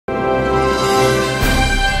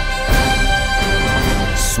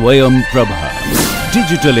Swayam Prabha.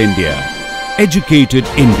 Digital India. Educated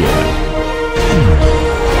India.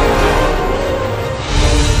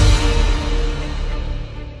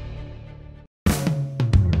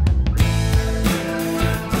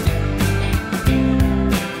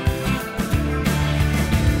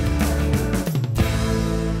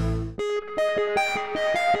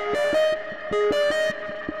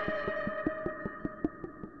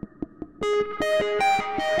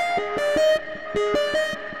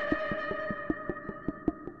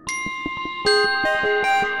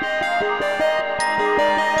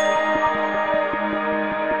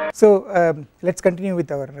 So, let us continue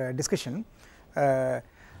with our discussion.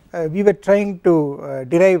 We were trying to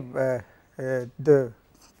derive the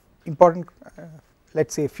important, let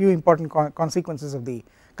us say, few important consequences of the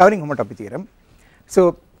covering homotopy theorem.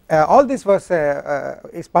 So, all this was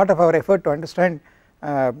is part of our effort to understand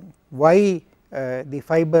why the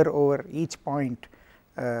fiber over each point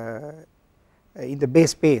in the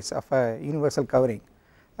base space of a universal covering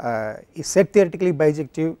is set theoretically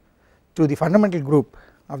bijective to the fundamental group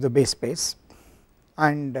of the base space,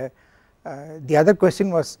 and the other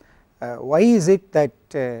question was why is it that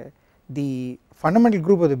the fundamental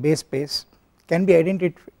group of the base space can be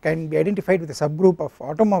identified with a subgroup of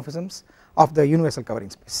automorphisms of the universal covering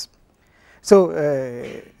space. So,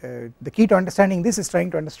 the key to understanding this is trying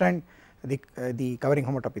to understand the covering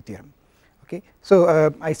homotopy theorem. Okay.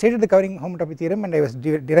 So, I stated the covering homotopy theorem and I was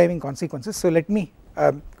deriving consequences. So, let me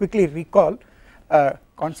quickly recall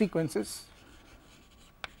consequences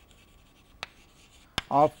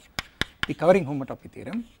of the covering homotopy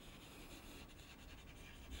theorem.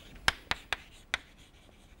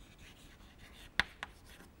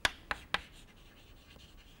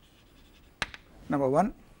 Number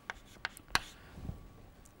 1,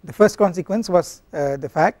 the first consequence was the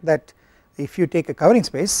fact that if you take a covering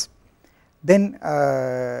space, then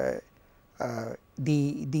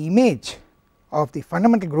the image of the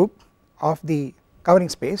fundamental group of the covering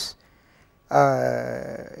space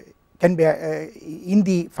can be in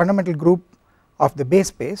the fundamental group of the base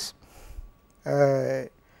space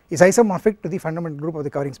is isomorphic to the fundamental group of the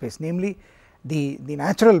covering space, namely the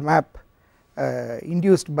natural map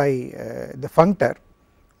induced by the functor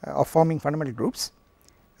of forming fundamental groups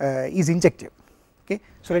is injective. Okay.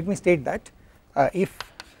 So, let me state that if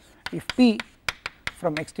P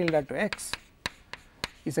from x tilde to x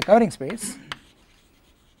is a covering space,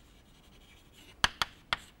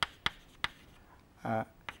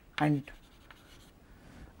 and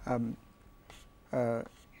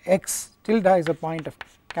x tilde is a point of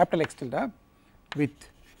capital X tilde with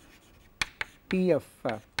P of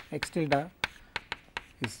x tilde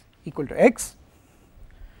is equal to x,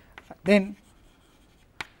 then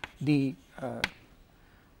the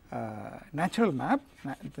natural map,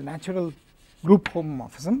 the natural group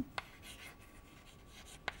homomorphism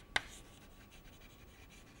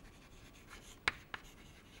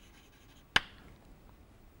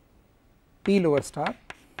P lower star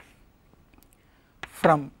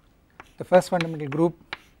from the first fundamental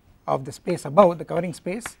group of the space above the covering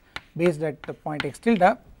space based at the point x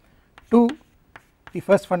tilde to the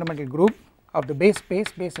first fundamental group of the base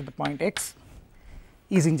space based at the point x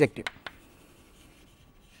is injective.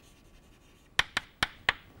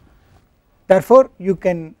 Therefore, you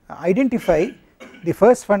can identify the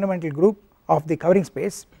first fundamental group of the covering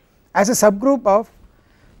space as a subgroup of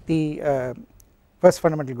the first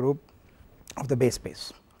fundamental group of the base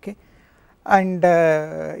space. Okay. And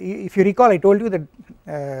if you recall, I told you that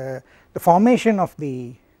the formation of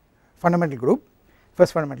the fundamental group,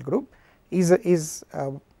 first fundamental group, is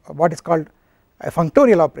what is called a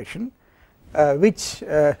functorial operation, which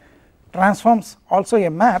transforms also a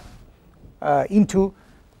map into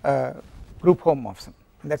group homomorphism,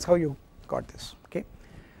 and that is how you got this. Okay.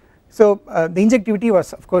 So, the injectivity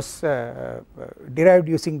was of course derived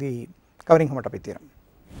using the covering homotopy theorem,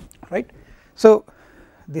 right. So,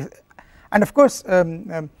 and of course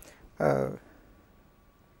in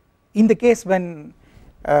the case when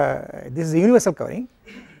this is a universal covering,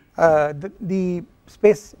 the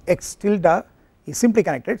space x tilde is simply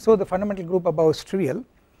connected, so the fundamental group above is trivial.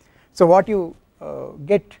 So, what you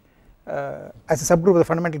get as a subgroup of the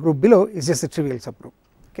fundamental group below is just a trivial subgroup.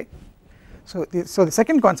 Okay. So, the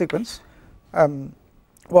second consequence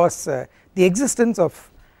was the existence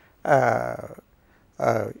of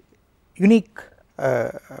unique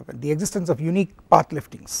path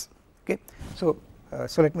liftings. Okay. So,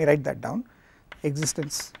 let me write that down,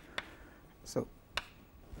 existence. So,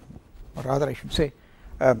 or rather I should say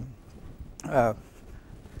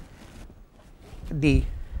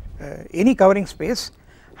any covering space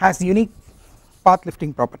has unique path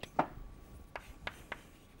lifting property.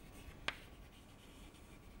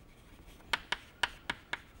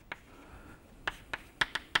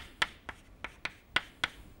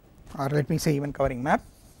 or let me say even covering map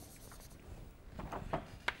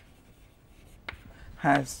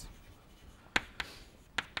has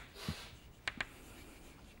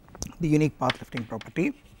the unique path lifting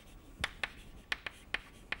property.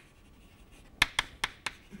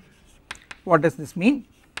 What does this mean?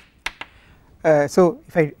 So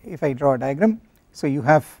if I draw a diagram, so you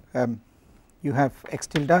have x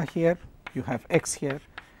tilde here, you have x here,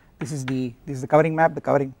 this is the covering map,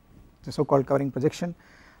 the so called covering projection,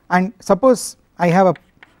 and suppose I have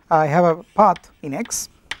a path in x,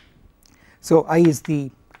 so I is the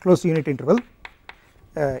closed unit interval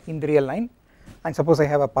in the real line, and suppose I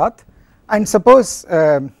have a path, and suppose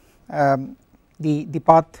the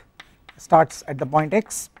path starts at the point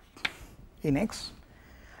x in x,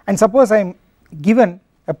 and suppose I am given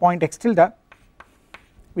a point x tilde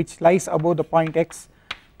which lies above the point x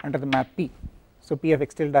under the map P, so P of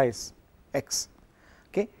x tilde is x,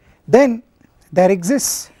 okay. Then there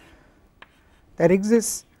exists a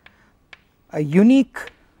unique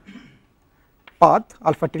path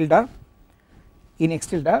alpha tilde in x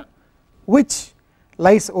tilde which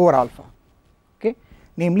lies over alpha, okay,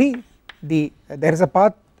 namely there is a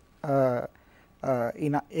path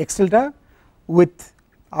in x tilde with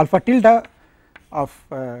alpha tilde of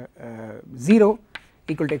 0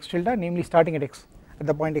 equal to x tilde, namely starting at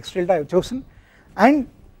the point x tilde I have chosen, and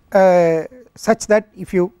such that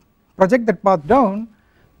if you project that path down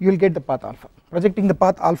you will get the path alpha. Projecting the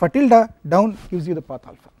path alpha tilde down gives you the path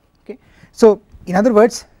alpha, okay. So in other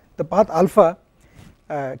words, the path alpha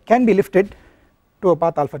can be lifted to a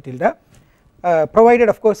path alpha tilde provided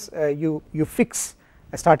of course you fix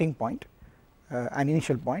a starting point, an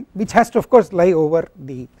initial point which has to of course lie over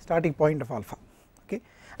the starting point of alpha, okay.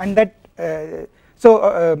 And that the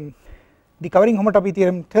covering homotopy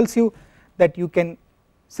theorem tells you that you can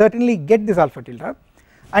certainly get this alpha tilde,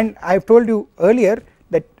 and I have told you earlier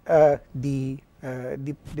that the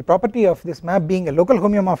property of this map being a local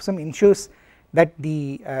homeomorphism ensures that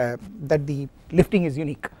the lifting is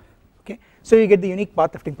unique, okay. So you get the unique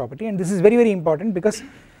path lifting property, and this is very important because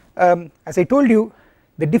as I told you,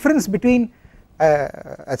 the difference between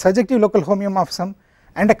a surjective local homeomorphism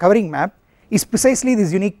and a covering map is precisely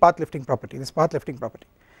this unique path lifting property, this path lifting property.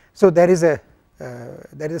 So there is a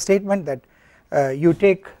statement that you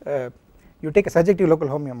take a surjective local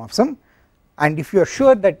homeomorphism, and if you are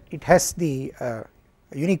sure that it has the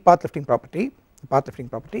unique path lifting property,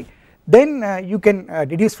 then you can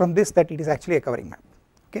deduce from this that it is actually a covering map,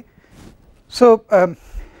 okay. So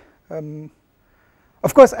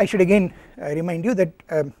of course I should again remind you that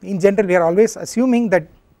in general we are always assuming that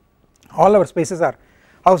all our spaces are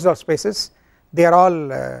Hausdorff spaces, they are all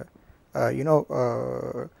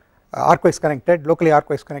arcwise connected, locally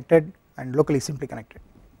arcwise connected and locally simply connected,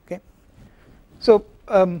 okay. So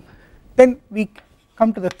then we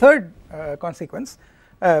come to the third consequence,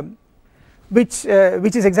 which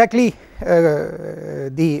is exactly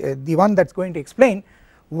the one that is going to explain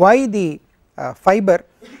why the fiber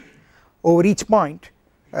over each point,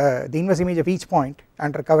 the inverse image of each point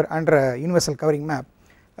under a universal covering map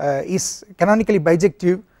is canonically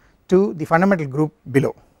bijective to the fundamental group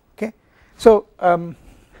below, okay. So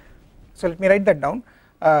so let me write that down.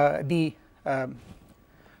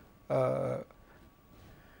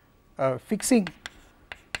 Fixing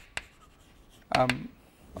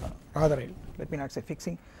rather let me not say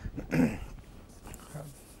fixing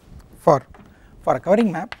for a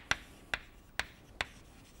covering map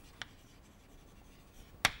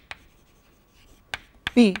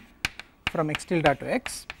P from x tilde to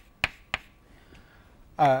x,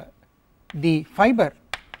 the fiber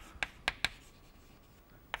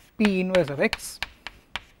P inverse of x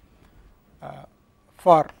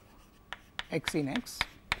for x in x,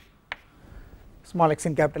 small x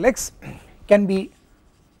in capital X, can be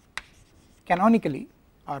canonically,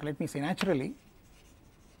 or let me say naturally,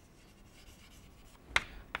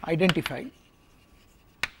 identified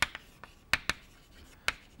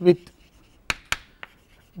with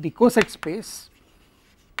the coset space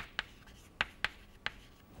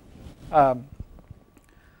pi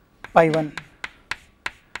 1,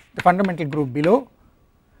 the fundamental group below,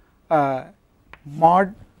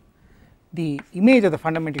 mod the image of the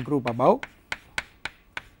fundamental group above,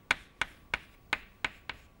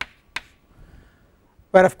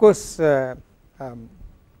 where of course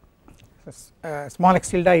small x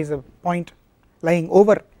tilde is a point lying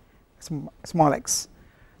over small x,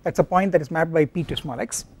 that is a point that is mapped by P to small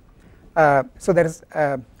x. So there is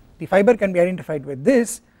the fiber can be identified with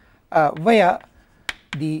this via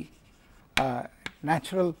the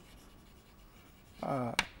natural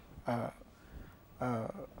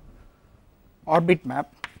orbit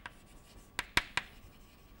map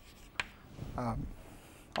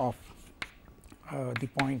of the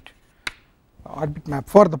point orbit map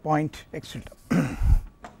for the point x tilde.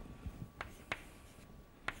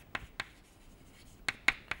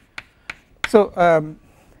 So,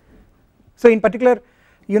 so in particular,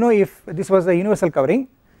 you know, if this was a universal covering,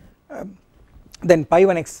 then pi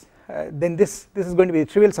 1x, then this is going to be a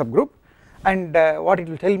trivial subgroup, and what it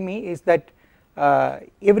will tell me is that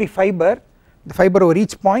every fiber, the fiber over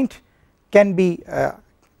each point, can be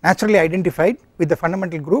naturally identified with the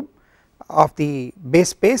fundamental group of the base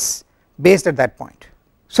space based at that point.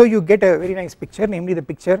 So you get a very nice picture, namely the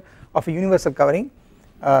picture of a universal covering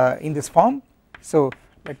in this form. So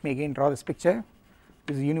let me again draw this picture.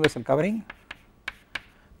 This is universal covering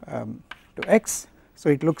to x. So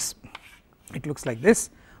it looks like this.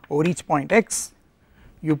 Over each point x,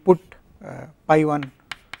 you put pi 1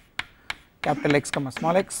 capital X comma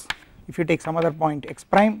small x. If you take some other point x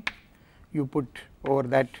prime, you put over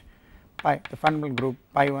that the fundamental group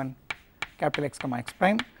pi 1 capital X comma x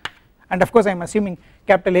prime, and of course I am assuming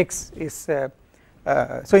capital X is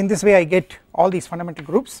so in this way I get all these fundamental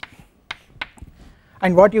groups,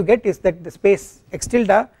 and what you get is that the space x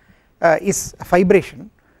tilde is a fibration.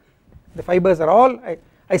 The fibers are all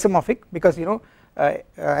isomorphic because, you know, I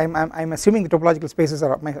am assuming the topological spaces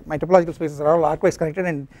are my topological spaces are all arcwise connected,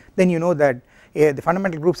 and then you know that the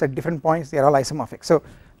fundamental groups at different points, they are all isomorphic. So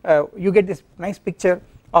you get this nice picture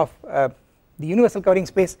of the universal covering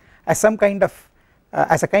space as some kind of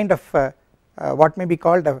as a kind of what may be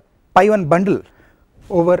called a pi 1 bundle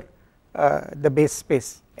over the base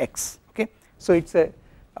space x. Okay, so it's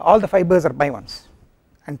all the fibers are pi 1s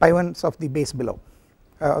and pi 1s of the base below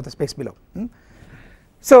of the space below.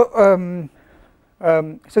 So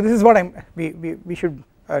so this is what we should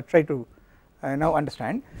try to now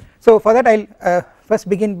understand. So for that I'll first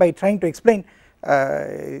begin by trying to explain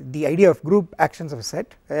the idea of group actions of a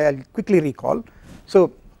set. I'll quickly recall.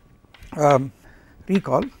 So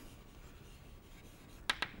recall,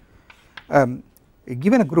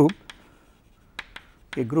 given a group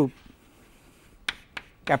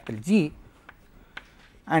capital G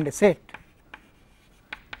and a set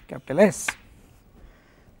capital S,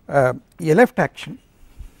 a left action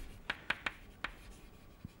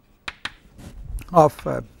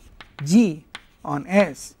of G on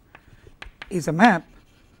S is a map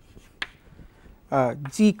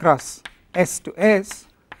G cross S to S,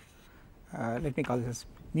 let me call this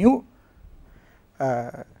mu.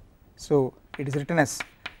 So it is written as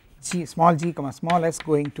G small g comma small s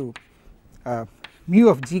going to mu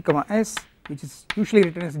of G comma S, which is usually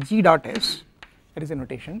written as G dot S, that is a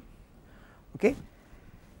notation, okay,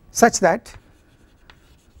 such that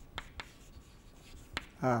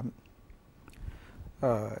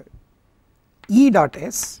E dot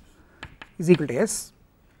S is equal to S,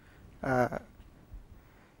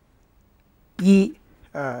 E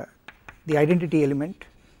the identity element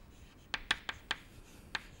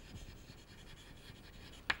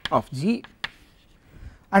of G,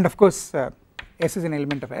 and of course S is an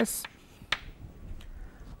element of S.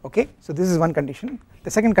 Okay, so this is one condition. The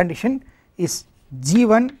second condition is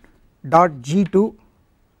G1 dot G2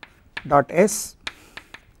 dot S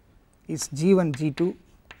is G1 G2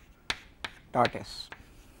 dot S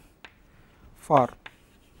for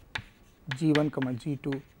G1 comma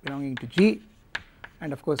G2 belonging to G,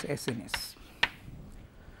 and of course S in S.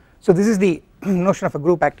 So this is the notion of a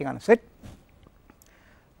group acting on a set.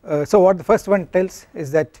 So what the first one tells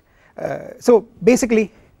is that so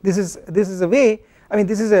basically this is a way, I mean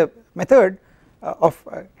this is a method of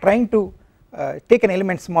trying to take an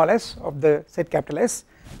element small s of the set capital S,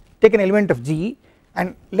 take an element of G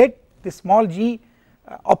and let this small g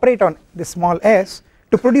operate on this small s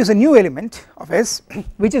to produce a new element of S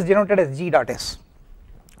which is denoted as G dot S.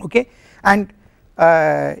 Okay, and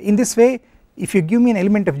in this way if you give me an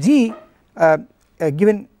element of G,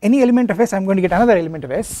 given any element of S I am going to get another element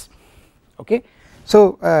of S. Okay,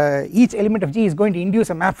 so each element of G is going to induce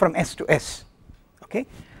a map from S to S. Okay,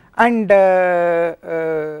 and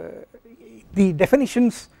the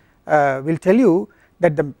definitions will tell you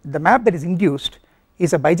that the map that is induced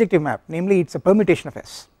is a bijective map, namely it is a permutation of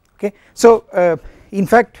S. Okay, so in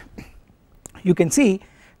fact you can see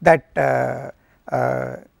that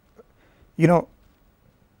you know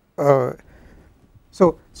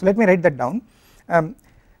so let me write that down,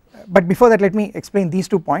 but before that let me explain these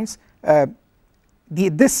 2 points.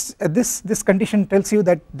 This condition tells you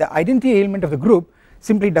that the identity element of the group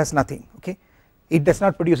simply does nothing. Okay, it does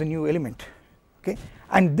not produce a new element. Okay,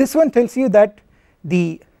 and this one tells you that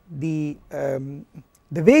the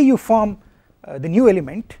way you form the new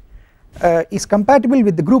element is compatible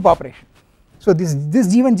with the group operation. So this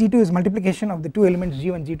G1 G2 is multiplication of the 2 elements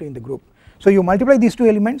G1 G2 in the group. So you multiply these two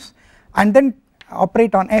elements and then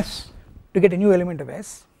operate on S to get a new element of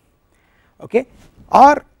S, okay,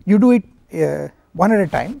 or you do it one at a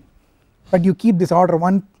time, but you keep this order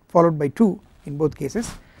 1 followed by 2 in both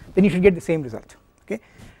cases, then you should get the same result, okay.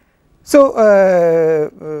 So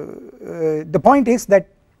the point is that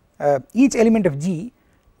each element of G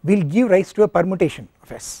will give rise to a permutation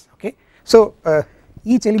of S, okay. So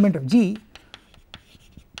each element of G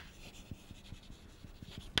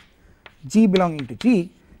belonging to G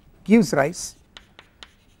gives rise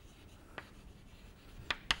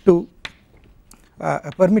to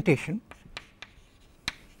a permutation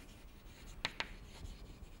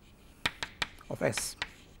of S,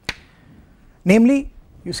 namely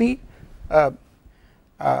you see in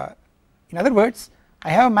other words I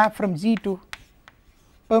have a map from G to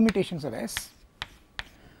permutations of S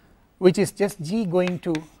which is just G going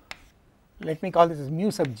to, let me call this as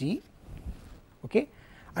mu sub G, okay.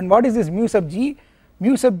 And what is this mu sub G?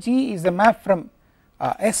 Mu sub G is the map from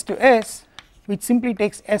S to S which simply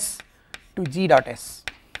takes S to G dot S,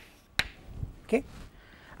 okay.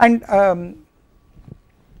 And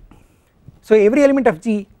so every element of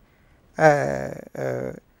G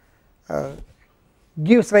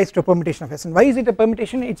gives rise to a permutation of S, and why is it a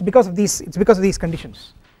permutation? It's because of these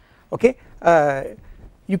conditions, okay.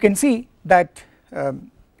 You can see that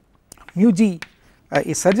mu G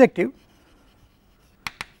is surjective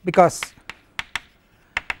because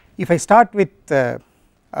if I start with an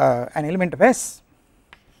element of S,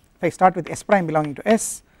 if I start with S prime belonging to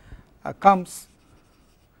S, comes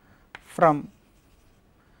from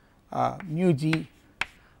mu G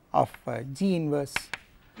of G inverse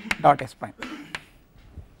dot S prime,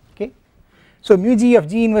 okay. So mu G of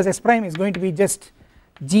G inverse S prime is going to be just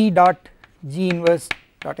G dot G inverse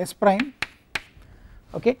dot S prime,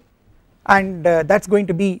 okay, and that is going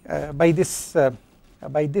to be by this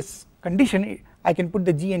condition I can put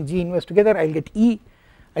the G and G inverse together, I will get E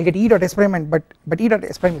dot S prime, and but E dot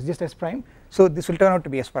S prime is just S prime, so this will turn out to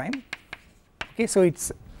be S prime, okay. So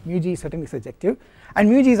it's mu G is certainly surjective, and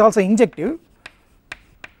mu G is also injective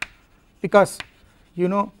because you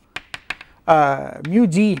know mu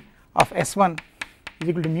G of S1 is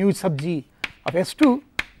equal to mu sub G of S2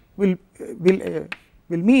 will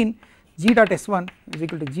mean G dot S1 is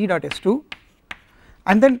equal to G dot S2,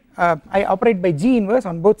 and then I operate by G inverse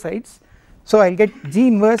on both sides, so I will get G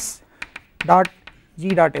inverse dot G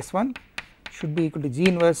dot S1 should be equal to G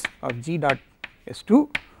inverse of G dot S2,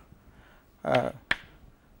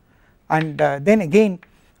 and then again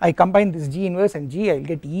I combine this G inverse and G, I will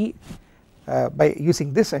get E by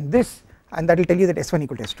using this, and that will tell you that S1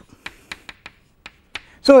 equal to S2.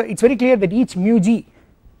 So it is very clear that each mu G,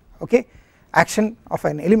 okay, action of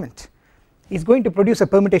an element is going to produce a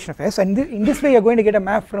permutation of S, and in this way you are going to get a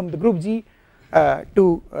map from the group G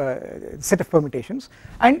to set of permutations,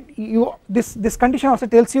 and this condition also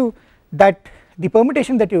tells you that the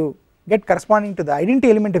permutation that you get corresponding to the identity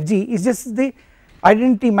element of G is just the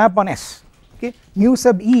identity map on S, okay. Mu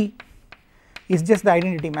sub E is just the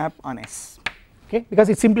identity map on S, okay, because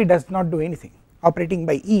it simply does not do anything operating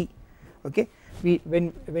by E, okay.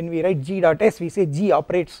 When we write G dot S we say G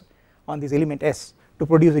operates on this element S to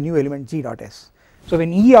produce a new element G dot S. So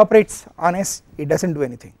when E operates on S it does not do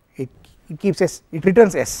anything, it keeps S, it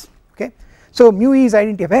returns S, okay. So mu E is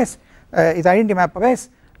identity of S, is identity map of S,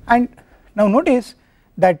 and now notice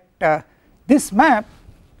that this map,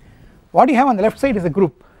 what you have on the left side is a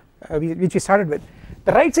group which we started with,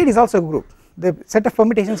 the right side is also a group, the set of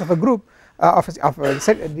permutations of a group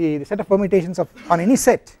the set of permutations on any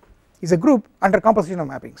set is a group under composition of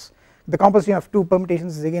mappings. The composition of two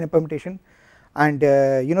permutations is again a permutation, and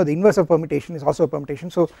you know the inverse of permutation is also a permutation.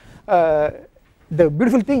 So the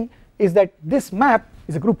beautiful thing is that this map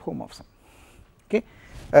is a group homomorphism, okay.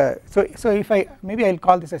 So if maybe I will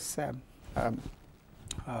call this as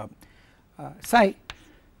psi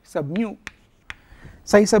sub mu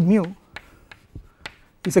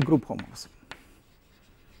is a group homomorphism.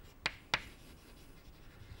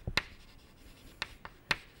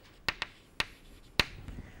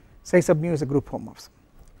 Psi sub mu is a group homomorphism,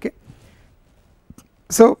 okay.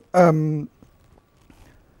 So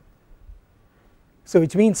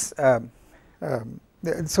which means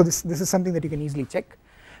so this is something that you can easily check.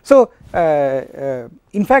 So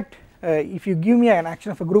in fact if you give me an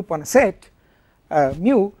action of a group on a set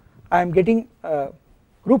mu, I am getting a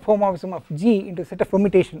group homomorphism of G into a set of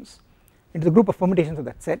permutations, into the group of permutations of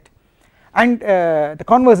that set, and the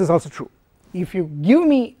converse is also true. If you give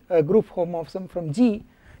me a group homomorphism from G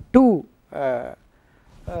to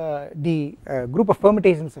the group of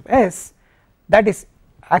permutations of S, that is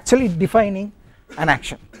actually defining an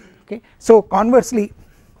action, okay. So conversely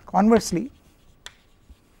conversely,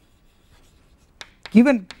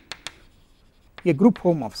 given a group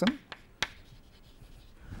homomorphism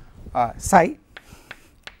psi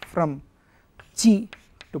from G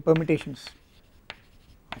to permutations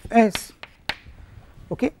of S,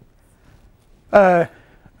 okay.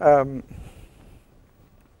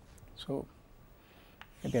 So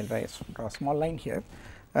maybe I will draw a small line here.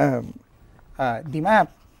 The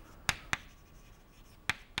map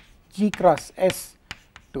G cross S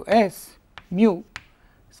to S mu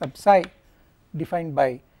sub psi defined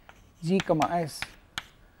by G comma S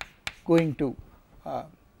going to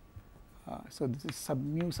so this is sub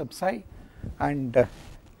mu sub psi, and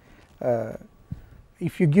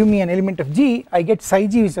if you give me an element of G, I get psi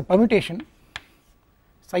G is a permutation,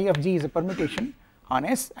 psi of G is a permutation on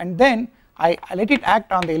S, and then I let it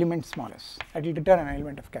act on the element small s, that will return an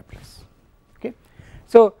element of capital S, okay.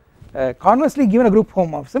 So conversely, given a group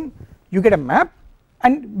homomorphism, you get a map,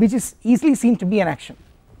 and which is easily seen to be an action,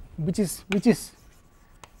 which is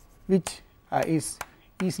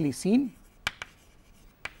easily seen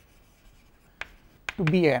to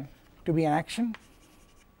be an action,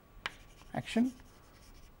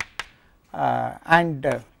 and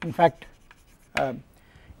in fact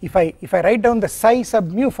if I write down the psi sub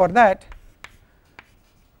mu for that,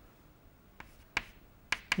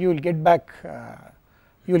 you will get back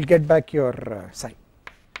your psi,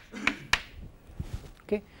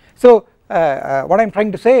 okay. So what I am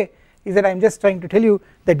trying to say is that I am just trying to tell you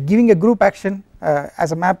that giving a group action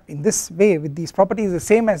as a map in this way with these properties is the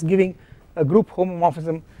same as giving a group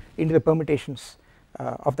homomorphism into the permutations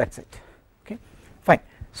of that set, okay, fine.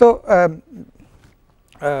 So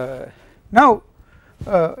now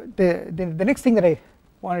the next thing that I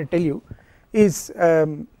want to tell you is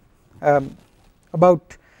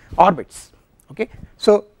about orbits, okay.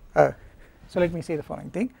 So let me say the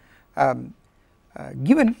following thing.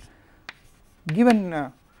 Given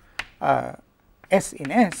S in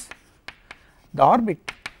S, the orbit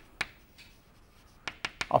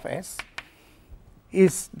of S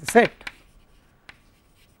is the set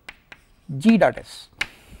G dot S.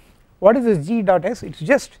 What is this G dot S? It's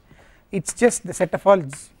just the set of all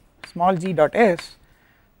small g dot S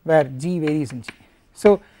where G varies in G.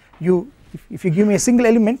 So if you give me a single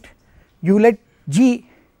element, you let G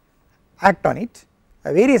act on it,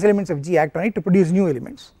 various elements of G act on it to produce new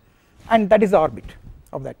elements, and that is the orbit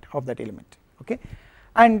of that element, okay.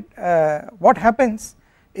 And what happens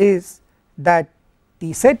is that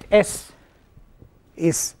the set S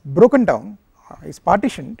is broken down, is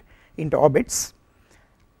partitioned into orbits,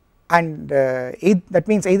 and that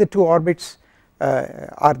means either two orbits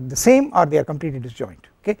are the same or they are completely disjoint,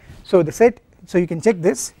 okay. So the set, so you can check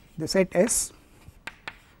this, the set S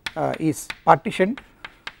is partitioned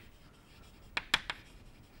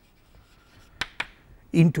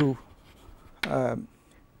into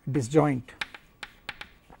disjoint,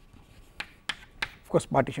 of course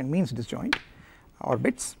partition means disjoint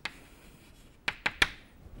orbits.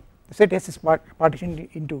 The set S is partitioned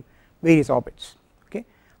into various orbits, okay,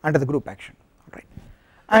 under the group action, alright.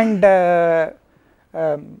 And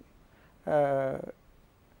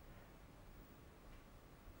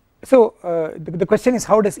so the question is,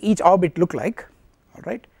 how does each orbit look like,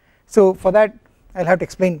 alright. So for that I will have to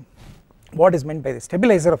explain what is meant by the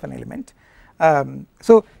stabilizer of an element.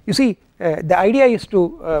 So you see the idea is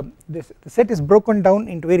to the set is broken down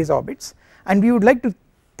into various orbits, and we would like to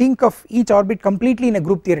think of each orbit completely in a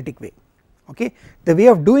group theoretic way, okay. The way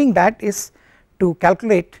of doing that is to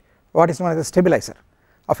calculate what is known as the stabilizer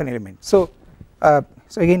of an element. So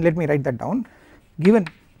so again let me write that down. Given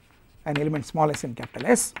an element small s and capital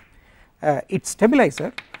S, its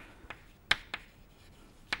stabilizer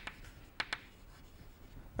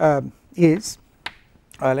is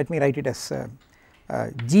let me write it as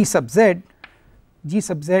G sub z. G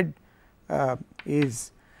sub z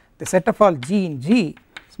is the set of all G in G,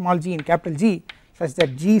 small g in capital G, such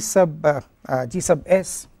that G sub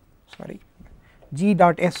S, sorry, G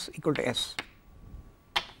dot S equal to S.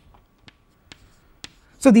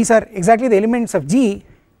 So these are exactly the elements of G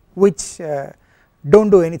which do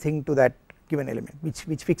not do anything to that given element,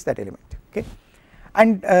 which fix that element, okay.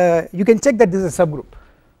 And you can check that this is a subgroup,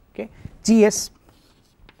 okay. GS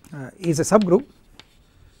is a subgroup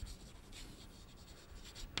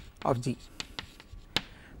of G.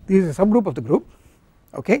 This is a subgroup of the group,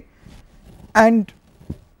 okay. And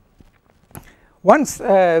once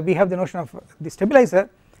we have the notion of the stabilizer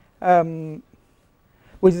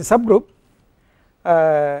which is a subgroup,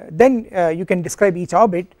 then you can describe each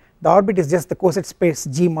orbit. The orbit is just the coset space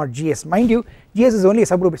G mod GS. Mind you, GS is only a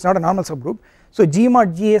subgroup, it is not a normal subgroup. So G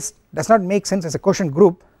mod GS does not make sense as a quotient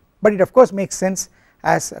group, but it of course makes sense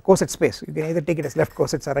as a coset space. You can either take it as left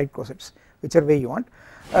cosets or right cosets, whichever way you want.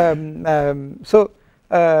 So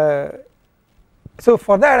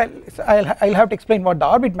for that I'll have to explain what the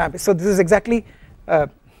orbit map is. So this is exactly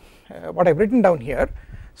what I've written down here.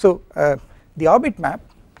 So the orbit map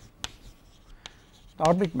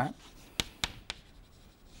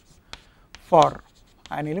for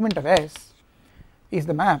an element of S is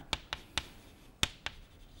the map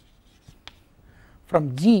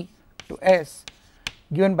from G to S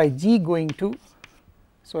given by G going to,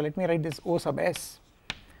 so let me write this O sub S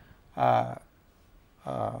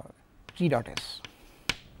G dot S.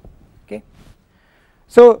 Okay,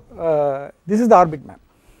 so this is the orbit map,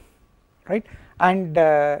 right, and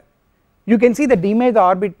you can see that the image of the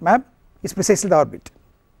orbit map is precisely the orbit.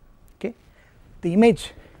 Okay, the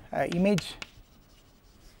image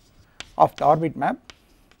of the orbit map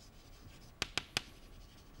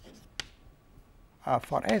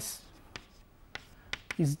for S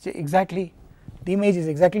is exactly, the image is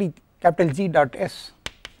exactly capital G dot S,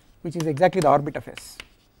 which is exactly the orbit of S.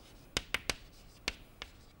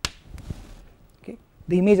 Okay,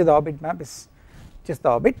 the image of the orbit map is just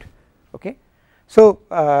the orbit. Okay, so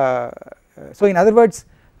so in other words,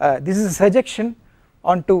 this is a surjection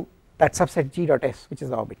onto that subset G dot S, which is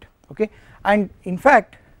the orbit. Okay, and in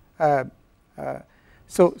fact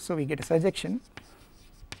so we get a surjection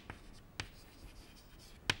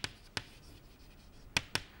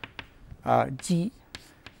G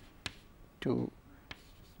to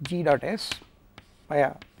G dot S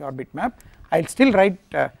via the orbit map. I will still write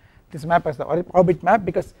this map as the orbit map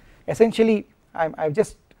because essentially I have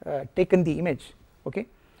just taken the image. Okay,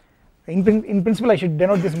 in principle I should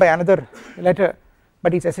denote this by another letter,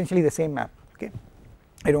 but it is essentially the same map. Okay,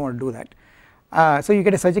 I do not want to do that. So you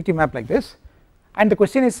get a surjective map like this, and the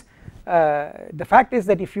question is, the fact is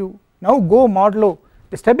that if you now go modulo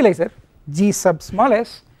the stabilizer G sub small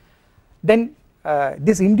s, then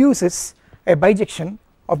this induces a bijection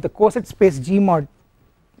of the coset space G mod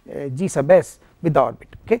G sub S with the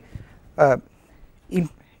orbit. Okay,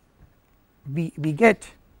 we get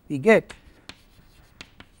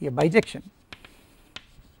a bijection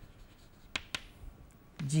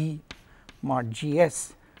G mod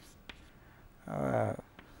GS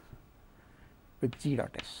with G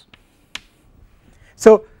dot S.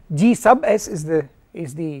 So G sub S is the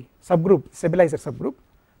subgroup, stabilizer subgroup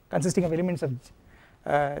consisting of elements of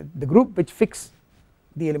the group which fix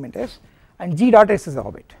the element S, and G dot S is the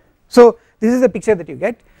orbit. So this is the picture that you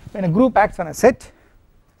get when a group acts on a set.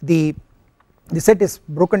 The set is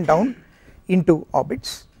broken down into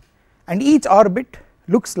orbits, and each orbit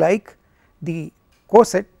looks like the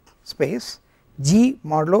coset space G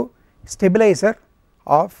modulo stabilizer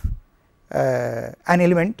of an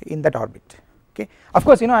element in that orbit. Okay, of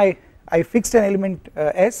course, you know, I fixed an element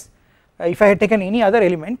S. If I had taken any other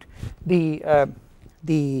element, the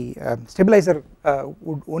stabilizer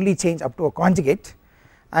would only change up to a conjugate,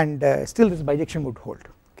 and still this bijection would hold.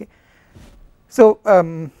 Okay, so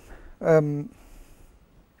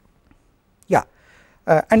yeah,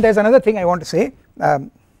 and there is another thing I want to say.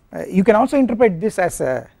 You can also interpret this as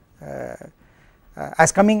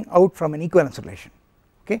coming out from an equivalence relation.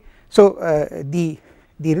 Okay, so the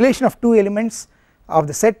relation of two elements of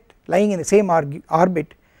the set lying in the same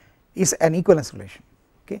orbit is an equivalence relation.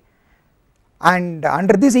 Okay, and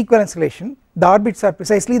under this equivalence relation the orbits are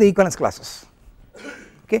precisely the equivalence classes.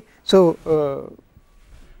 Okay, so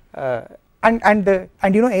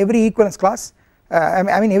and you know, every equivalence class,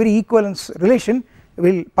 I mean every equivalence relation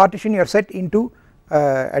will partition your set into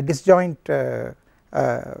a disjoint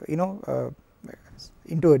you know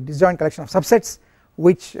into a disjoint collection of subsets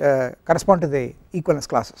which correspond to the equivalence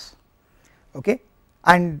classes. Okay,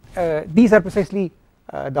 and these are precisely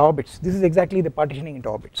the orbits. This is exactly the partitioning into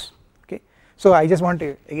orbits. Okay, so I just want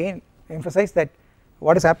to again emphasize that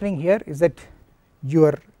what is happening here is that you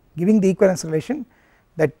are giving the equivalence relation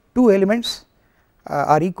that two elements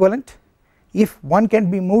are equivalent if one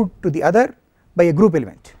can be moved to the other by a group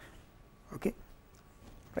element. Okay,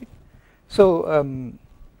 right. So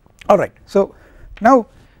alright, so now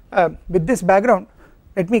with this background,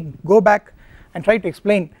 let me go back and try to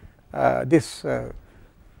explain this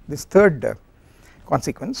third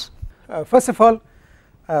consequence. First of all,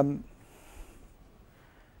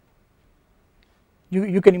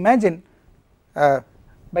 you can imagine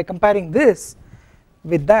by comparing this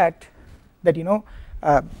with that you know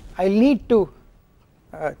I will need to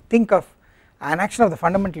think of an action of the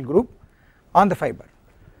fundamental group on the fiber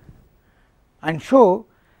and show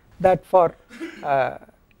that for a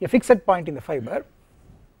fixed point in the fiber,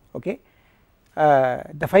 okay,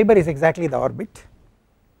 the fiber is exactly the orbit,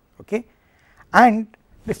 okay, and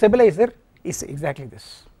the stabilizer is exactly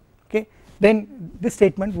this, okay, then this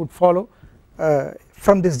statement would follow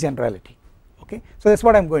from this generality, okay. So that is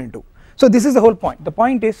what I am going to do. So this is the whole point. The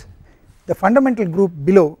point is the fundamental group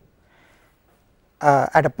below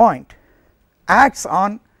at a point acts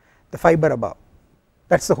on the fiber above,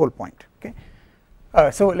 that is the whole point, okay.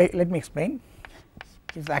 So let me explain.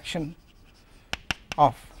 This action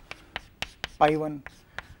of pi 1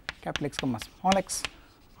 capital X comma small x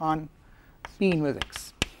on P inverse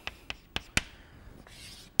x.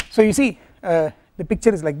 So you see the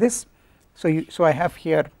picture is like this. So I have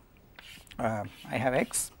here I have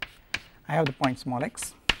x, I have the point small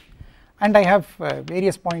x, and I have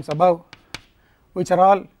various points above which are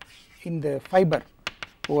all in the fiber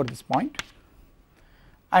over this point,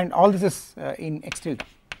 and all this is in x tilde.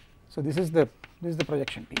 So this is the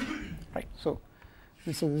projection P, right. So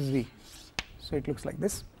this is the, so it looks like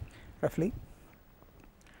this roughly.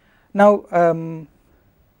 Now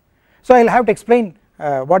so I will have to explain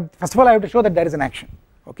what, first of all I have to show that there is an action,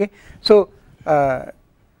 okay. So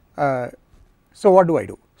so what do I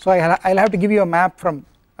do? So I will have to give you a map from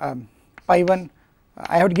pi 1,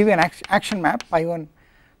 I have to give you an action map pi 1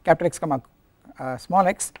 capital X comma small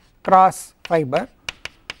x cross fiber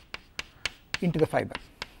into the fiber.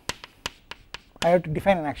 I have to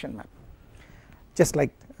define an action map just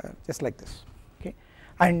like this, okay.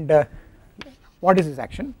 And what is this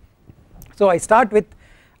action? So I start with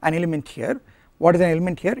an element here. What is an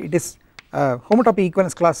element here? It is homotopy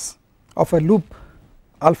equivalence class of a loop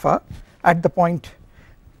alpha at the point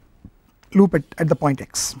loop at the point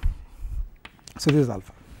x. So this is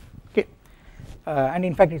alpha, okay, and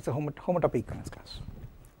in fact it is a homotopy equivalence class,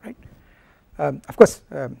 right. Of course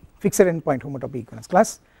fixed endpoint homotopy equivalence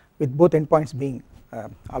class with both endpoints being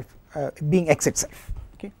being x itself,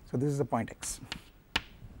 okay. So this is the point x,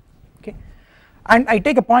 okay, and I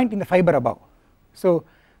take a point in the fiber above. So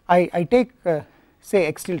I take say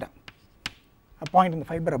x tilde, a point in the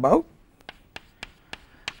fiber above,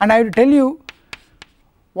 and I have to tell you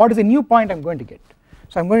what is the new point I am going to get.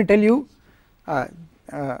 So I am going to tell you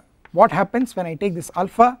what happens when I take this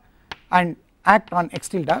alpha and act on x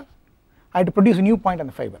tilde. I have to produce a new point on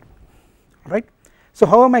the fiber, alright. So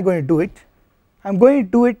how am I going to do it? I am going to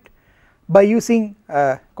do it by using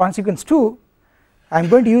consequence 2. I am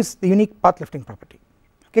going to use the unique path lifting property,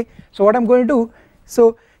 okay. So what I am going to do,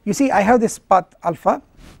 so you see I have this path alpha,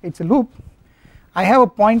 it is a loop, I have a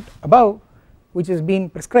point above which is being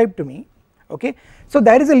prescribed to me, okay. So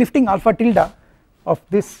there is a lifting alpha tilde of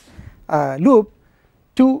this loop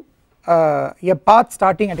to a path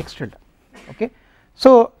starting at x tilde, okay.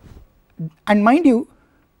 So and mind you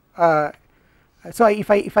so if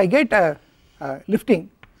I get a lifting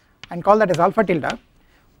and call that as alpha tilde,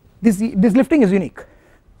 this lifting is unique.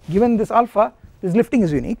 Given this alpha, this lifting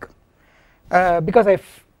is unique because I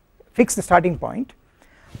fixed the starting point,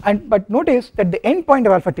 and but notice that the end point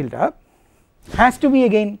of alpha tilde has to be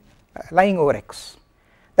again lying over x.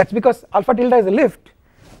 That is because alpha tilde is a lift.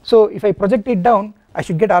 So if I project it down, I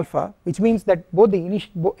should get alpha, which means that both the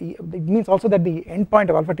initial, it means also that the end point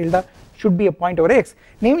of alpha tilde should be a point over x,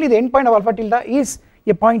 namely the end point of alpha tilde is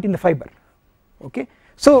a point in the fiber, okay.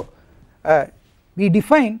 So we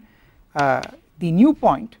define the new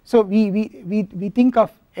point. So we think of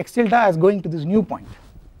x tilde as going to this new point,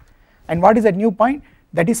 and what is that new point?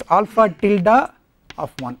 That is alpha tilde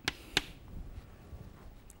of 1,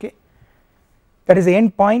 okay. That is the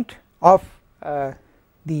end point of the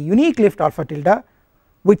unique lift alpha tilde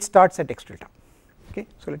which starts at x tilde, okay.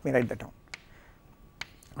 So let me write that down.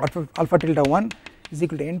 Alpha tilde 1 is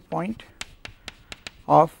equal to end point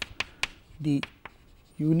of the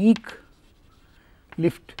unique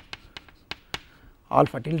lift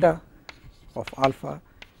alpha tilde of alpha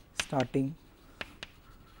starting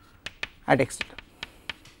at x tilde,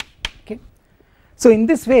 okay. So in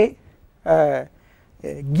this way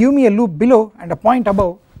give me a loop below and a point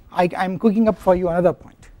above, I am cooking up for you another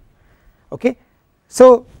point, okay.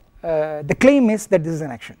 So the claim is that this is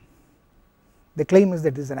an action. The claim is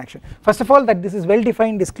that this is an action. First of all, that this is well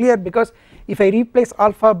defined is clear, because if I replace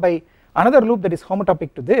alpha by another loop that is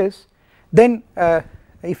homotopic to this, then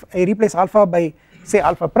if I replace alpha by say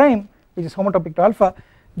alpha prime which is homotopic to alpha,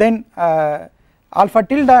 then alpha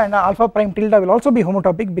tilde and alpha prime tilde will also be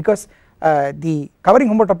homotopic, because the covering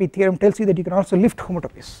homotopy theorem tells you that you can also lift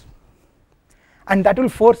homotopies, and that will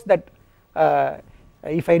force that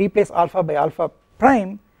if I replace alpha by alpha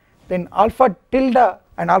prime, then alpha tilde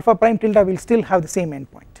and alpha prime tilde will still have the same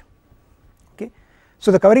endpoint, okay.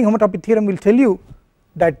 So the covering homotopy theorem will tell you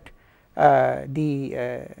that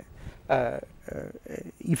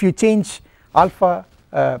if you change alpha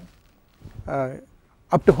up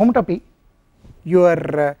to homotopy,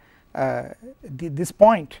 your this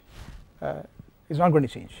point is not going to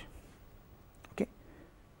change. Okay,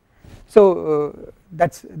 so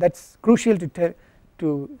that's crucial to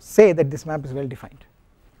say that this map is well defined,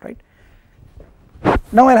 right.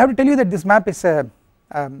 Now I'll have to tell you that this map is to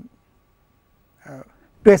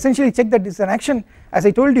essentially check that this is an action. As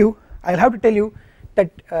I told you, I'll have to tell you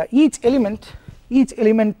that each element of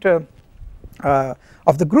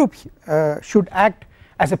the group should act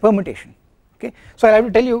as a permutation. Okay, so I'll have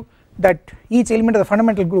to tell you that each element of the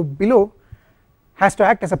fundamental group below has to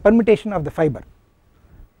act as a permutation of the fiber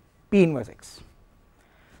P inverse x.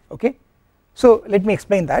 Okay, so let me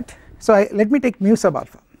explain that. So let me take mu sub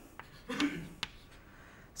alpha.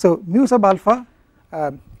 So mu sub alpha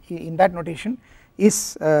in that notation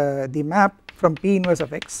is the map from P inverse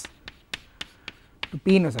of x to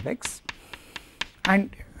P inverse of x,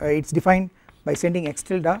 and it is defined by sending x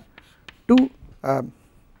tilde to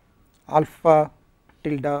alpha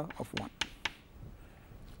tilde of 1.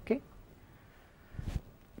 Okay.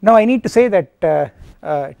 Now I need to say that to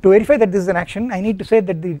verify that this is an action, I need to say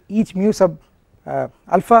that each mu sub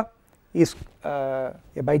alpha is a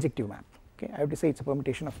bijective map. Okay, I have to say it is a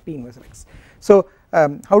permutation of P inverse of x. So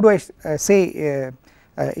how do I say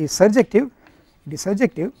is surjective? It is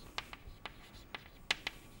surjective.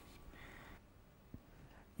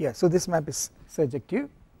 Yeah, so this map is surjective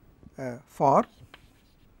for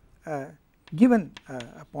given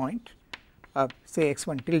a point say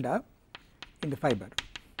x1 tilde in the fiber.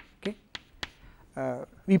 Okay,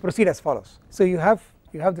 we proceed as follows. So you have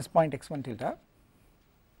this point x1 tilde,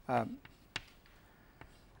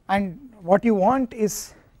 and what you want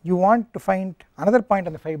is you want to find another point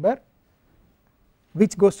on the fiber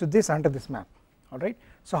which goes to this under this map. Alright,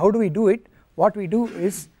 so how do we do it? What we do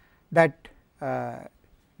is that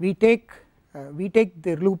we take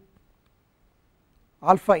the loop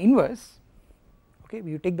alpha inverse. Okay,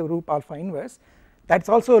 we take the loop alpha inverse, that is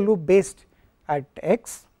also a loop based at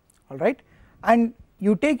x, alright, and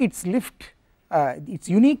you take its lift, its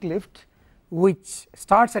unique lift, which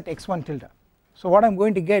starts at x1 tilde. So what I am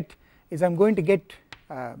going to get is I am going to get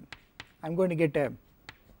a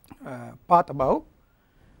path above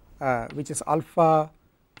which is alpha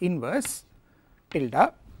inverse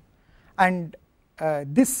tilde, and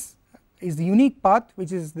this is the unique path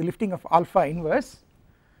which is the lifting of alpha inverse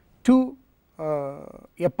to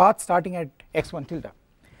a path starting at x1 tilde,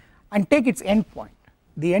 and take its end point.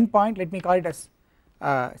 The end point, let me call it as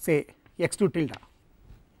say x2 tilde,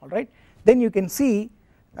 alright. Then you can see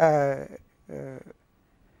x2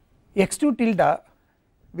 tilde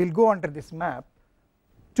will go under this map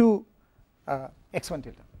to x1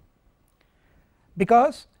 tilde.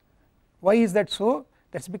 Because why is that so?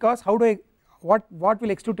 That is because how do I, what will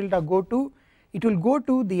x2 tilde go to? It will go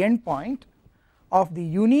to the end point of the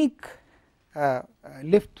unique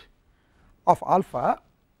lift of alpha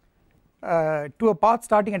to a path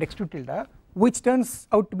starting at x2 tilde, which turns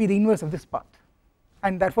out to be the inverse of this path,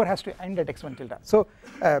 and therefore has to end at x1 tilde. So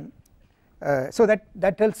so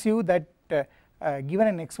that tells you that given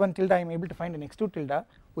an x1 tilde I am able to find an x2 tilde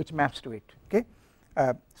which maps to it. Okay,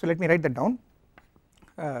 so let me write that down.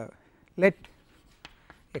 Let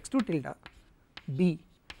x2 tilde be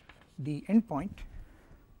the endpoint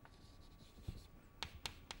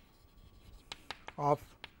of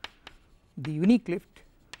the unique lift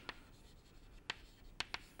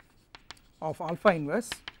of alpha inverse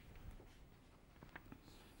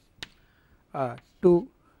to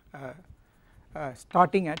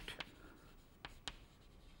starting at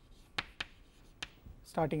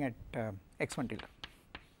x1 tilde.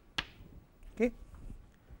 Okay,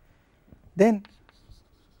 then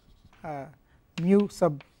mu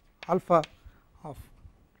sub alpha of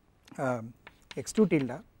x2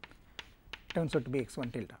 tilde turns out to be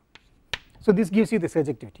x1 tilde. So this gives you the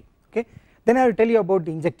surjectivity. Okay, then I will tell you about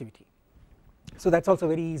the injectivity. So that is also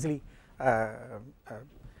very easily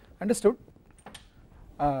understood.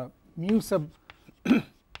 Mu sub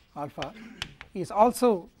alpha is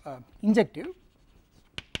also injective,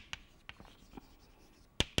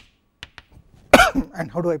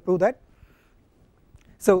 and how do I prove that?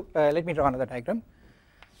 So let me draw another diagram.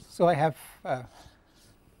 So I have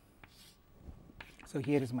so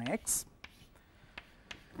here is my x,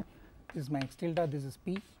 this is my x tilde, this is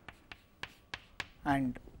p,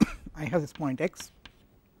 and I have this point x,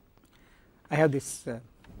 I have this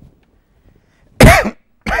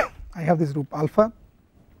I have this loop alpha,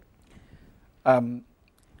 and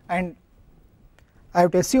I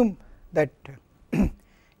have to assume that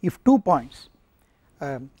if 2 points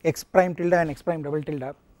x prime tilde and x prime double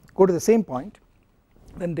tilde go to the same point,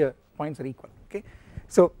 then the points are equal. Okay,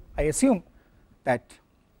 so I assume that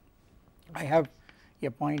I have a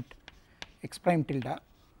point x prime tilde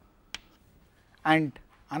and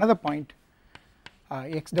another point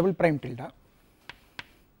x double prime tilde,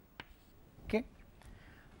 okay,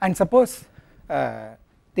 and suppose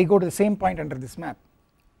they go to the same point under this map,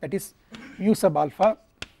 that is mu sub alpha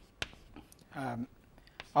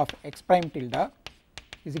of x prime tilde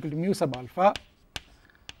is equal to mu sub alpha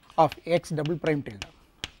of x double prime tilde.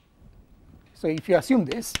 So if you assume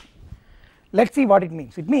this, let us see what it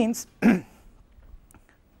means. It means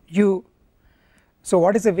so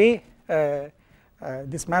what is the way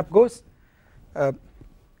this map goes?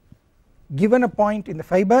 Given a point in the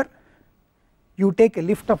fiber, you take a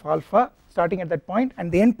lift of alpha starting at that point,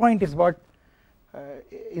 and the end point is what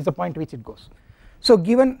is the point to which it goes. So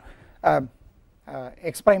given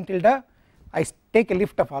x prime tilde, I take a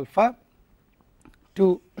lift of alpha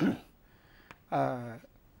to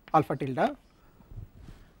alpha tilde,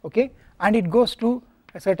 okay, and it goes to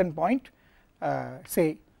a certain point,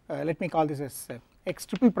 say let me call this as x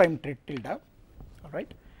triple prime tilde,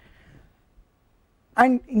 alright,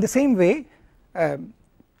 and in the same way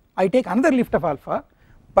I take another lift of alpha,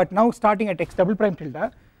 but now starting at x double prime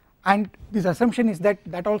tilde, and this assumption is that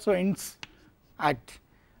that also ends at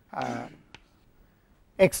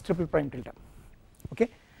x triple prime tilde, okay.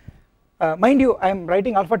 Mind you, I am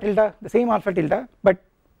writing alpha tilde, the same alpha tilde, but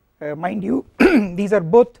mind you these are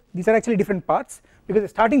actually different paths because the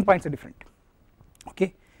starting points are different,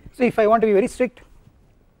 okay. So if I want to be very strict,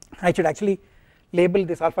 I should actually label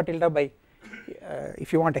this alpha tilde by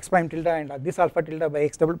if you want x prime tilde and this alpha tilde by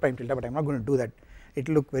x double prime tilde, but I am not going to do that, it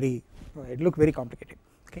will look very complicated,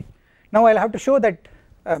 okay. Now I will have to show that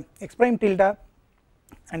x prime tilde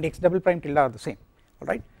and x double prime tilde are the same,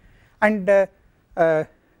 alright, and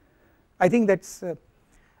I think that's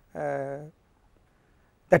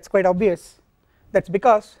quite obvious. That's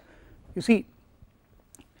because you see,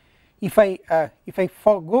 if I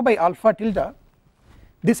go by alpha tilde,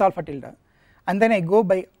 this alpha tilde, and then I go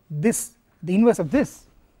by this, the inverse of this,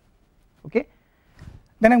 okay,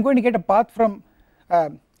 then I am going to get a path from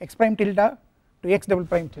x prime tilde to x double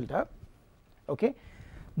prime tilde, okay,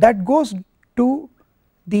 that goes to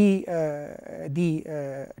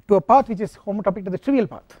to a path which is homotopic to the trivial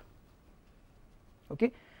path,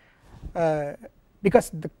 okay,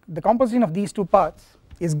 because the composition of these two paths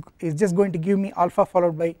is just going to give me alpha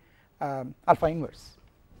followed by alpha inverse,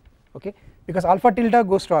 okay, because alpha tilde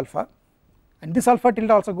goes to alpha and this alpha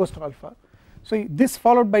tilde also goes to alpha, so this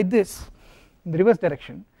followed by this in the reverse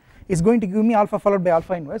direction is going to give me alpha followed by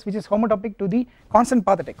alpha inverse, which is homotopic to the constant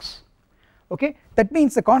path at x, okay. That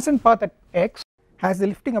means the constant path at x has the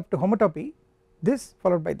lifting up to homotopy, this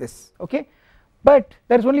followed by this, okay, but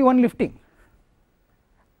there is only one lifting,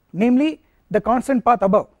 namely the constant path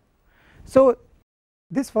above, so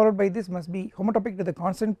this followed by this must be homotopic to the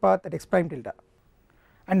constant path at x prime tilde,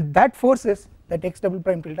 and that forces that x double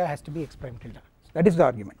prime tilde has to be x prime tilde. So that is the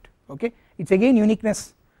argument, okay. It is again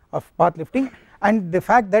uniqueness of path lifting and the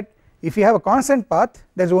fact that if you have a constant path,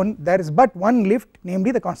 there is but one lift,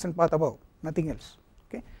 namely the constant path above, nothing else,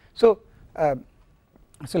 okay. So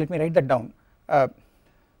so let me write that down.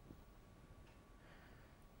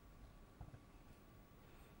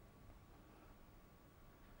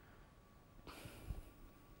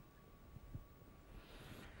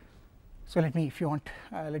 So let me, if you want,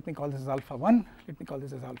 let me call this as alpha 1, let me call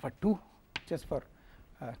this as alpha 2 just for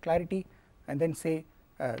clarity, and then say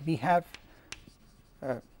we have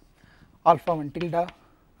alpha 1 tilde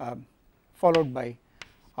followed by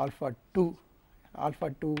alpha 2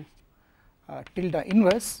 tilde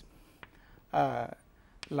inverse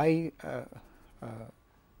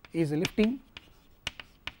is a lifting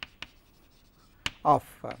of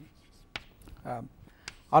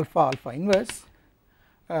alpha inverse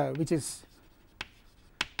which is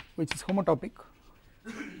homotopic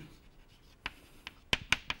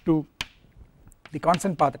to the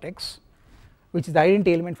constant path at x, which is the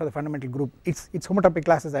identity element for the fundamental group. Its homotopy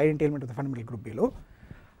class is the identity element of the fundamental group below,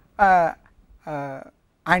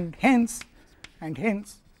 and hence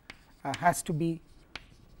has to be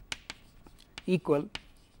equal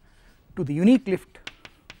to the unique lift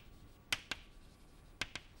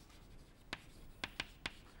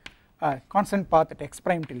constant path at x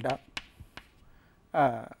prime tilde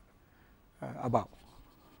above,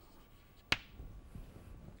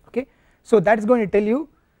 okay. So that is going to tell you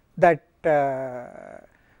that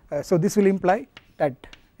so this will imply that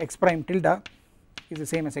x prime tilde is the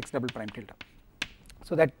same as x double prime tilde,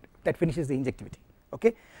 so that finishes the injectivity,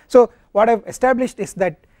 okay. So what I have established is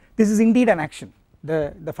that this is indeed an action,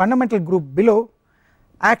 the fundamental group below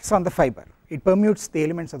acts on the fiber, it permutes the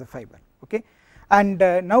elements of the fiber, okay. And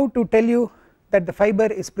now to tell you that the fiber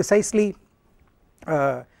is precisely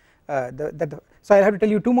so I will have to tell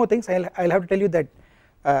you two more things. I will have to tell you that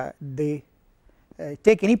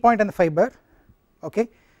take any point on the fiber, okay,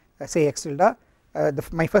 say x tilde.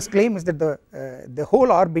 My first claim is that the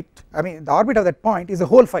whole orbit, I mean the orbit of that point is the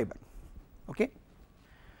whole fiber, okay.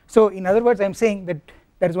 So in other words I am saying that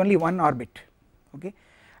there is only one orbit, okay,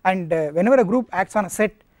 and whenever a group acts on a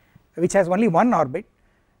set which has only one orbit,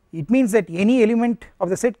 it means that any element of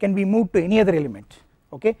the set can be moved to any other element,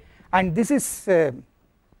 okay, and this is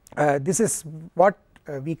what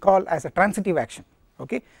we call as a transitive action,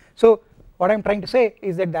 okay. So what I am trying to say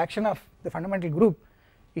is that the action of the fundamental group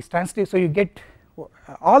is transitive, so you get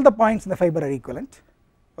all the points in the fiber are equivalent,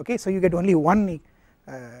 okay, so you get only one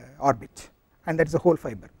orbit and that is the whole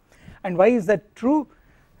fiber. And why is that true?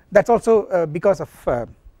 That is also because of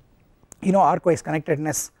arcwise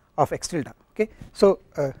connectedness of x tilde, okay. So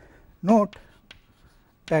note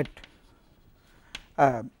that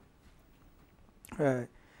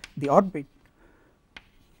the orbit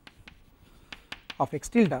of x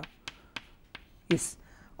tilde is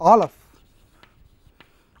all of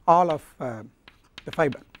the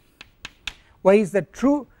fiber. Why is that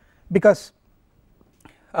true? Because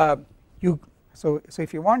so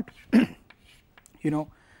if you want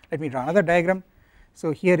let me draw another diagram.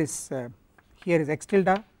 So here is x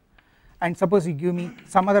tilde, and suppose you give me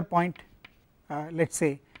some other point, let us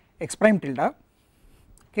say x prime tilde,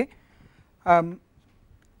 okay.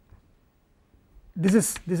 This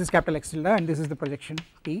is capital X tilde and this is the projection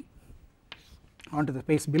T onto the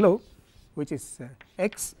space below, which is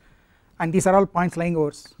x, and these are all points lying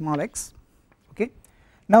over small x, okay.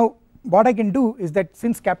 Now what I can do is that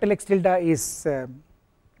since capital X tilde is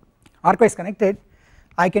arcwise connected,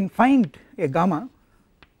 I can find a gamma,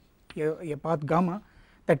 a path gamma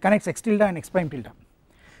that connects x tilde and x prime tilde.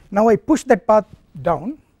 Now I push that path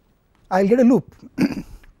down, I will get a loop.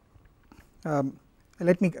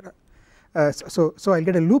 Let me so I will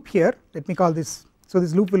get a loop here. Let me call this, so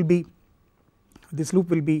this loop will be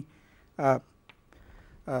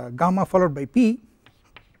gamma followed by p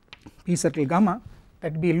circle gamma,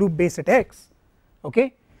 that will be a loop based at x,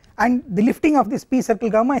 okay, and the lifting of this p circle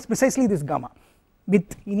gamma is precisely this gamma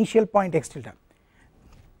with initial point x tilde,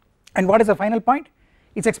 and what is the final point?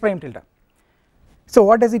 It is x prime tilde. So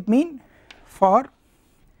what does it mean? For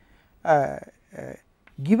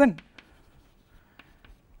given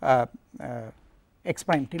x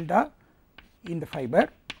prime tilde in the fiber,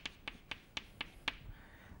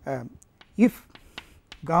 if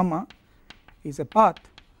gamma is a path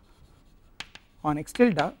on x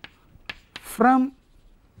tilde from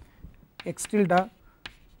x tilde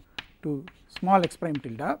to small x prime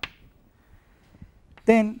tilde,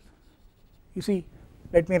 then you see,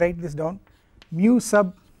 let me write this down, mu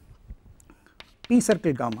sub p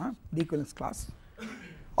circle gamma, the equivalence class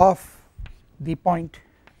of the point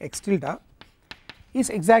x tilde is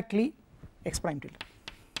exactly x prime tilde,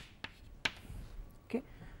 okay.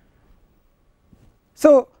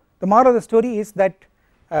 So the moral of the story is that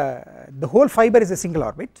the whole fiber is a single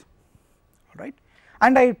orbit, alright,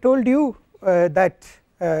 and I told you that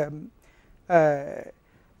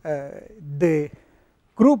the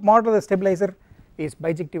group model of the stabilizer is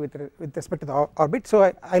bijective with respect to the orbit. So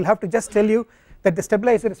I will have to just tell you that the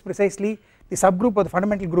stabilizer is precisely the subgroup of the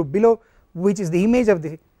fundamental group below, which is the image of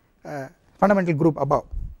the fundamental group above,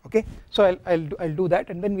 okay. So I'll do that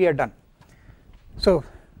and then we are done. So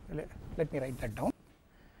let me write that down.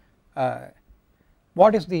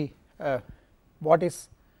 What is the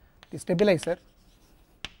stabilizer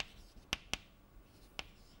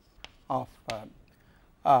of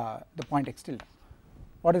the point x tilde?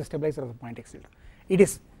 What is the stabilizer of the point x tilde? It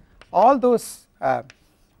is all those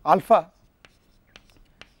alpha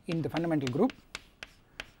in the fundamental group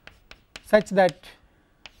such that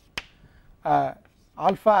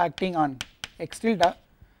alpha acting on x tilde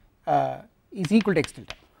is equal to x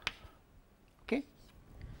tilde, okay,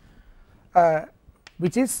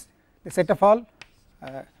 which is the set of all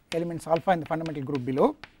elements alpha in the fundamental group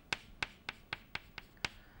below,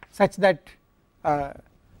 such that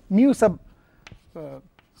mu sub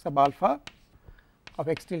alpha of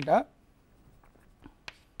x tilde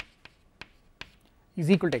is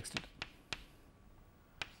equal to x tilde,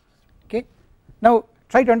 okay. Now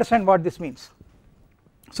try to understand what this means.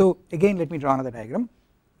 So again let me draw another diagram.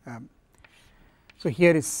 So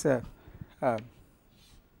here is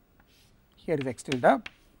x tilde,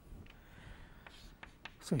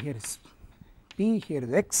 so here is p, here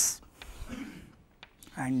is x,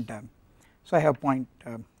 and so I have point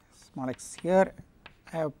small x here,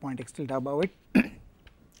 I have point x tilde above it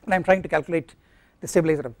and I am trying to calculate the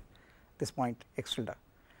stabilizer of this point x tilde.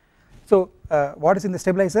 So what is in the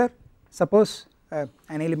stabilizer? Suppose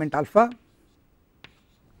an element alpha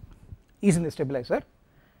is in the stabilizer,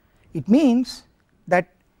 it means that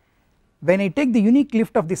when I take the unique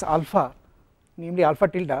lift of this alpha, namely alpha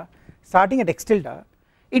tilde starting at x tilde,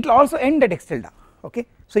 it will also end at x tilde, okay.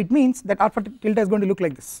 So it means that alpha tilde is going to look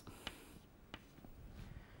like this,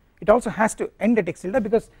 it also has to end at x tilde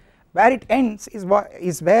because where it ends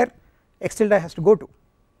is where x tilde has to go to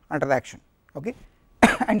under the action, okay.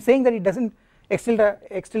 And saying that it does not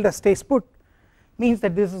x tilde stays put means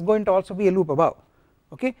that this is going to also be a loop above,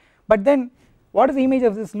 okay. But then what is the image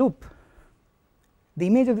of this loop? The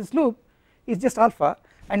image of this loop is just alpha,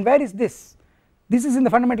 and where is this? This is in the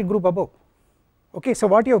fundamental group above, okay. So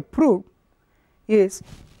what you have proved is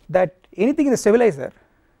that anything in the stabilizer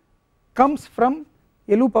comes from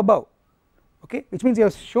a loop above, okay, which means you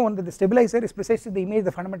have shown that the stabilizer is precisely the image of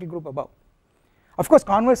the fundamental group above. Of course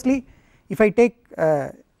conversely, if I take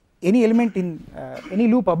any element in any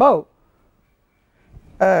loop above,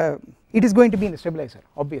 it is going to be in the stabilizer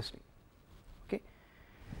obviously, okay.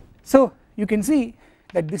 So you can see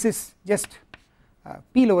that this is just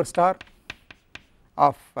P lower star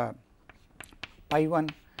of pi 1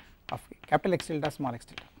 of capital X tilde small x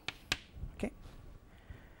tilde, okay.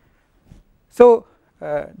 So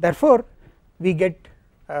therefore we get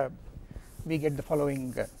the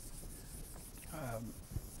following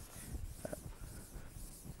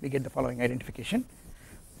identification,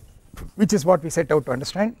 which is what we set out to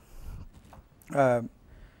understand,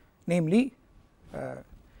 namely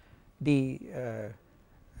the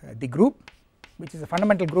group which is a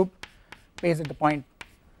fundamental group based at the point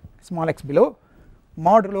small x below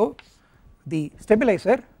modulo the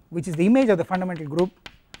stabilizer which is the image of the fundamental group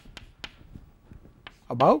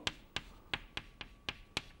above,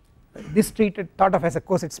 this thought of as a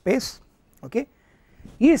coset space, okay,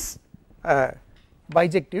 is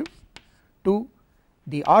bijective to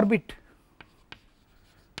the orbit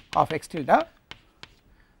of x tilde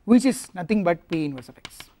which is nothing but P inverse of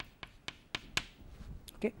x,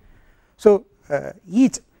 okay. So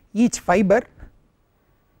each fiber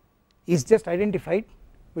is just identified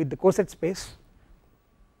with the coset space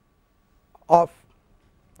of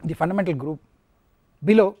the fundamental group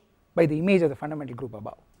below by the image of the fundamental group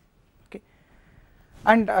above, okay.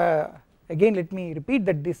 And again let me repeat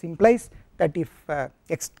that this implies that if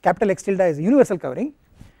capital X tilde is a universal covering,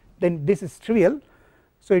 then this is trivial.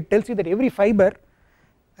 So it tells you that every fiber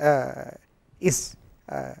is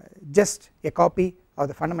just a copy of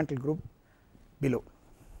the fundamental group below.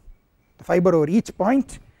 The fiber over each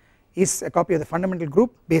point is a copy of the fundamental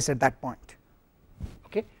group based at that point,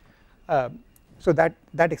 okay. So that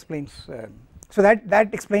explains that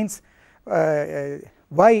explains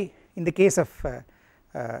why in the case of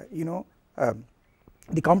the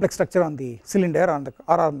complex structure on the cylinder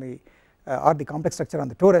or the complex structure on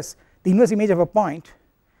the torus, the inverse image of a point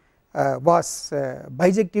was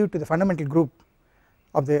bijective to the fundamental group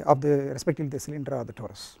of the respectively the cylinder or the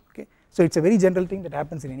torus, okay. So it is a very general thing that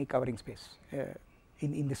happens in any covering space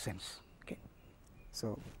in this sense, okay.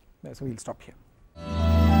 So we will stop here.